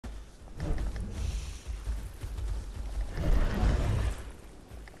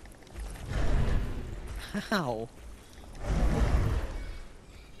Ow.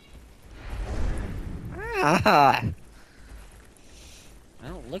 Ah. I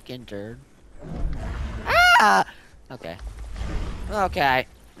don't look injured. Ah! Okay. Okay.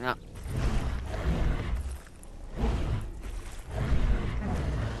 No.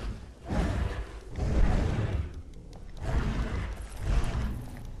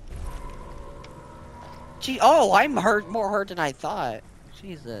 Gee, oh, I'm more hurt than I thought.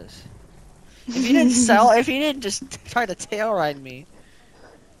 Jesus. If you didn't just try to tail ride me,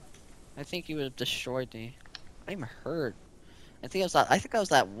 I think you would have destroyed me. I'm hurt. I think that was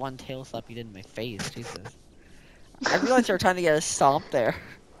that one tail slap you did in my face. Jesus. I realized you were trying to get a stomp there.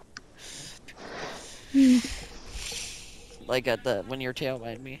 Like when your tail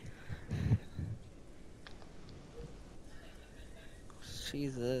riding me.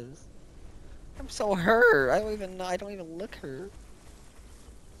 Jesus. I'm so hurt. I don't even look hurt.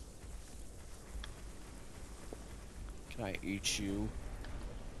 Can I eat you?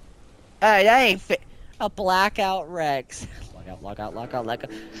 Hey, that ain't fit. A blackout Rex. Log out.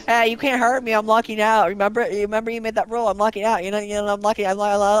 Hey, you can't hurt me. I'm locking out. Remember you made that rule. I'm locking out. I'm locking. I'm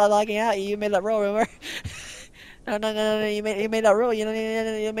locking out. You made that rule. Remember? No. You made that rule. You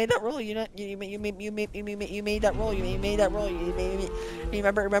made that rule. You made that rule. You made that rule. You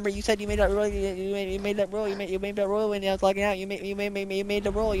remember you said you made that rule. You made that rule. You made that rule when I was locking out. You made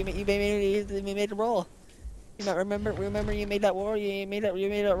the rule. You made the rule. You know, remember you made that rule. You made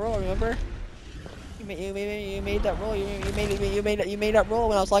that rule. Remember? You made that rule. You made that rule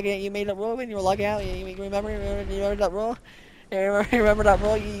when I was logging out. You made that rule when you were logging out. You remember that rule? You remember that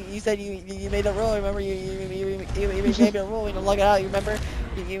rule? You said you made that rule. Remember you made that rule when you were logging out. You remember?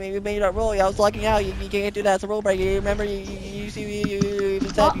 You made that rule. I was logging out. You can't do that. It's a rule break. You remember? You said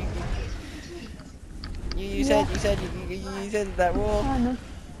you said that rule.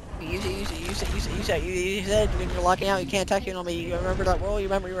 You said when you're locking out, you can't attack you on me. You remember that rule? You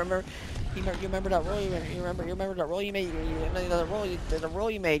remember that rule? You remember that rule you made? The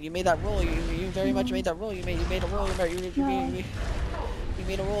rule you made. You made that rule. You very much made that rule. You made a rule. You made a rule. You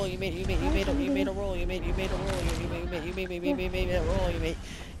made a rule. You made a rule. You made a rule. You made a rule.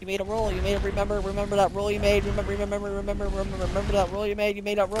 You made a rule. You made remember that rule you made. Remember that rule you made. You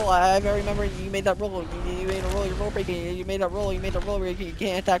made that rule. I remember you made that rule. You made a rule. You're rule breaking. You made that rule. You made that rule where you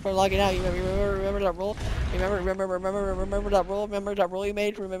can't attack for logging out. You remember that rule. Remember that rule. Remember that rule you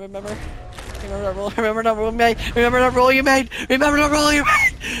made. Remember that rule. Remember that rule you made. Remember that rule you made. Remember that rule you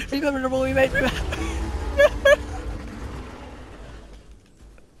made. Remember the rule you made.